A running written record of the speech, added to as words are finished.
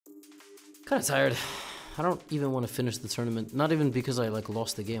Kinda tired. I don't even want to finish the tournament. Not even because I like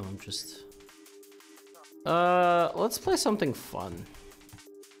lost the game. I'm just... let's play something fun.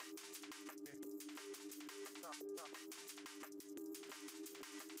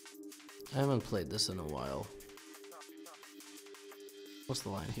 I haven't played this in a while. What's the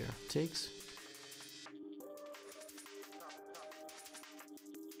line here? Takes?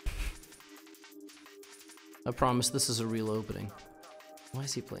 I promise this is a real opening. Why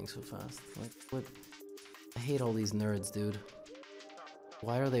is he playing so fast? Like, what? I hate all these nerds, dude.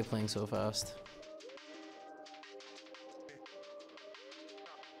 Why are they playing so fast?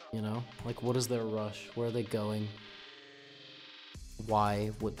 You know? Like, what is their rush? Where are they going? Why?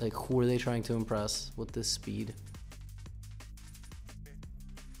 What? Like, who are they trying to impress with this speed?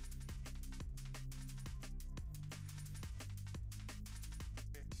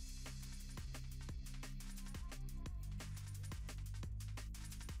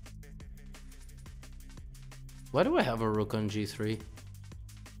 Why do I have a rook on g3?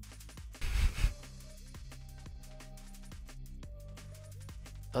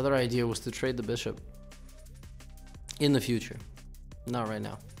 Other idea was to trade the bishop in the future, not right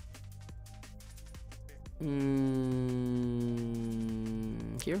now.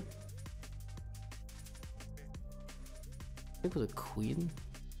 Here? Take with a queen?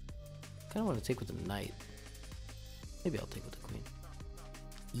 I kinda want to take with a knight. Maybe I'll take with the queen.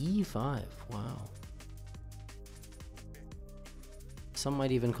 e5, wow. Some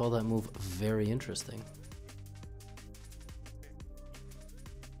might even call that move very interesting.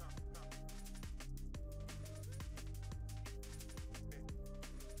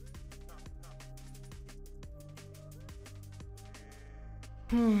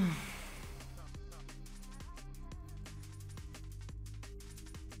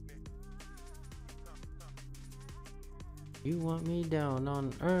 You want me down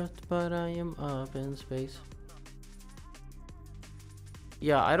on Earth, but I am up in space.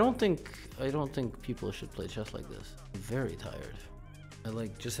 Yeah, I don't think people should play chess like this. I'm very tired. I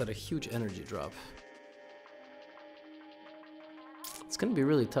like just had a huge energy drop. It's gonna be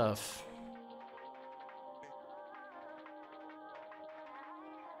really tough.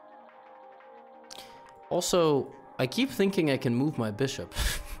 Also, I keep thinking I can move my bishop.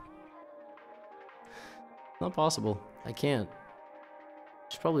 Not possible. I can't.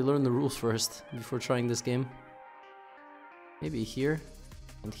 Should probably learn the rules first before trying this game. Maybe here.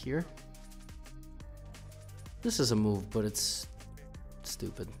 And here? This is a move, but it's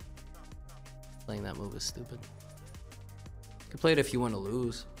stupid. Playing that move is stupid. You can play it if you want to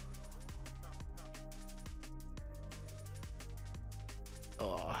lose.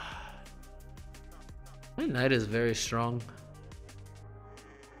 Oh. My knight is very strong.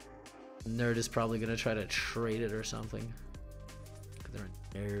 Nerd is probably gonna try to trade it or something. They're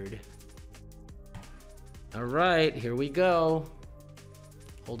a nerd. Alright, here we go.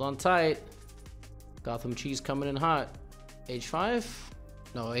 Hold on tight. Gotham cheese coming in hot. H5?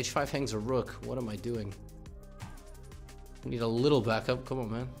 No, H5 hangs a rook. What am I doing? I need a little backup. Come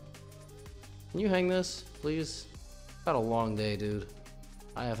on, man. Can you hang this, please? Had a long day, dude.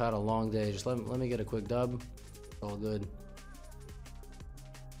 I have had a long day. Just let me get a quick dub. All good.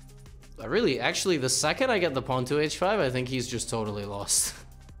 Actually, the second I get the pawn to H5, I think he's just totally lost.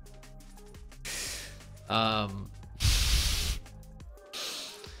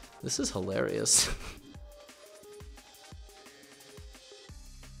 This is hilarious.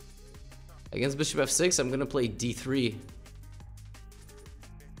 Against bishop f6, I'm gonna play d3.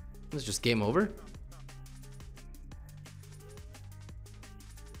 This is just game over.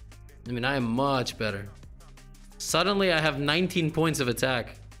 I mean, I am much better. Suddenly, I have 19 points of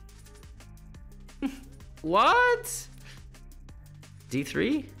attack. What?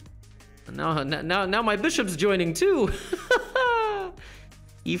 D3? Now my bishop's joining too.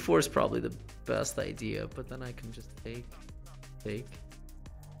 E4 is probably the best idea, but then I can just take. It's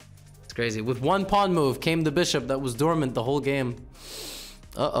crazy. With one pawn move came the bishop that was dormant the whole game.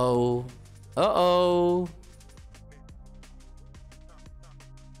 Uh-oh. Uh-oh.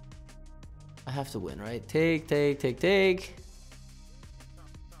 I have to win, right? Take.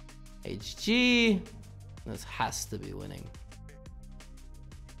 HG. This has to be winning.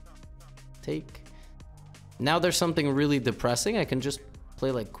 Take. Now there's something really depressing. I can just play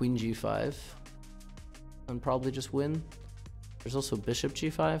like queen g5 and probably just win. There's also bishop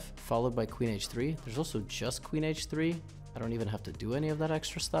g5 followed by queen h3. There's also just queen h3. I don't even have to do any of that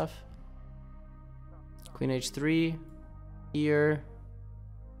extra stuff. Queen h3 here,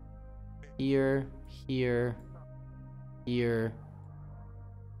 here,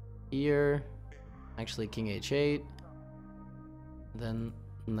 here. Actually king h8. Then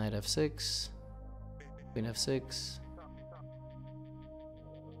Knight f6. Queen f6.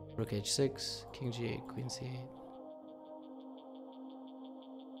 Rook h6. King g8. Queen c8.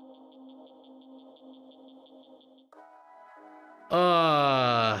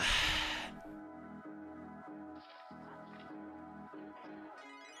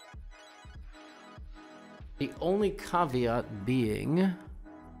 The only caveat being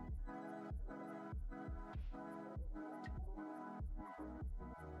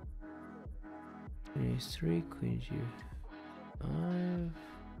Queen h3, Queen g5,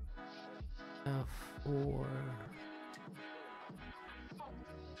 f4.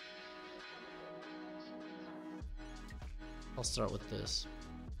 I'll start with this.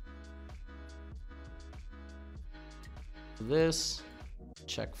 This,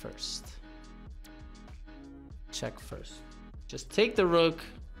 check first. Check first. Just take the rook.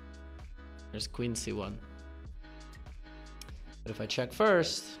 There's Queen c1. But if I check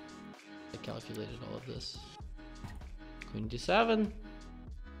first, I calculated all of this. Queen d7.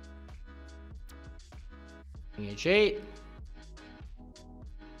 King h8.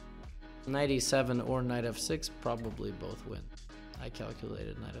 Knight e7 or knight f6 probably both win. I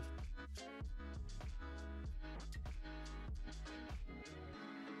calculated knight f.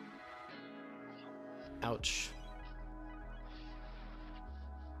 Ouch.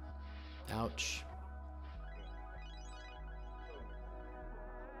 Ouch.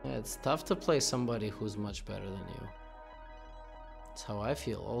 Yeah, it's tough to play somebody who's much better than you. That's how I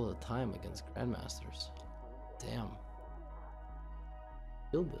feel all the time against grandmasters. Damn.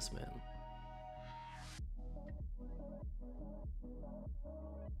 Killed this man.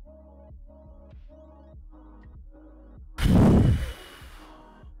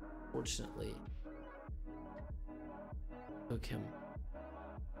 Fortunately, took him.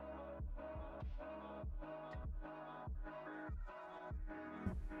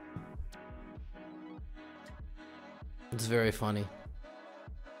 It's very funny.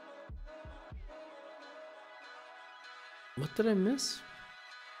 What did I miss?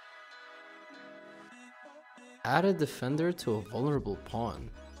 Add a defender to a vulnerable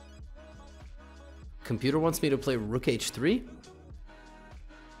pawn. Computer wants me to play rook h3?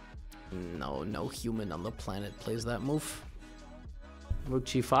 No, no human on the planet plays that move. Rook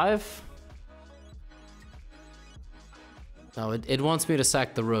g5? No, it wants me to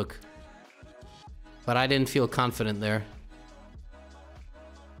sack the rook. But I didn't feel confident there.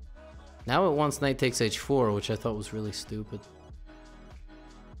 Now it wants knight takes h4, which I thought was really stupid.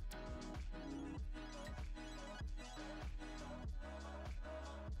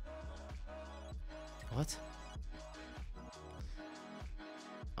 What?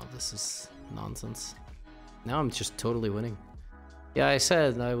 Oh, this is nonsense. Now I'm just totally winning. Yeah, I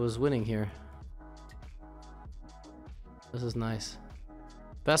said I was winning here. This is nice.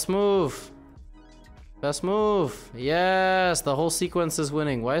 Best move! Best move! Yes! The whole sequence is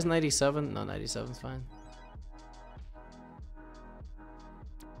winning. Why is knight e7? No, knight e7 is fine.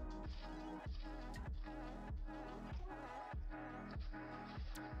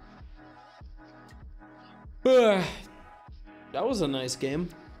 That was a nice game.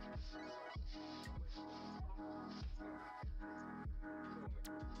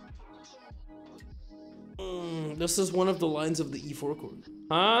 This is one of the lines of the e4 chord.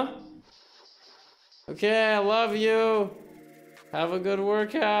 Huh? Okay, I love you. Have a good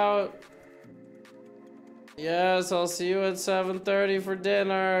workout. Yes, I'll see you at 7:30 for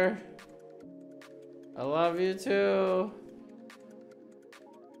dinner. I love you too.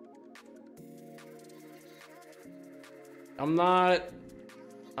 I'm not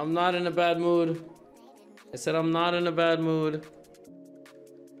in a bad mood. I said I'm not in a bad mood.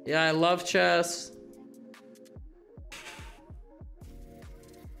 Yeah, I love chess.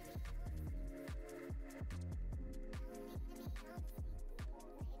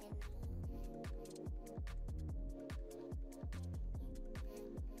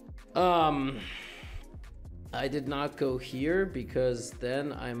 I did not go here because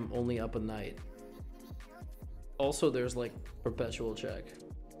then I'm only up a knight. Also, there's like perpetual check.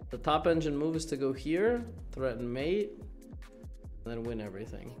 The top engine move is to go here, threaten mate, and then win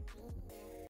everything.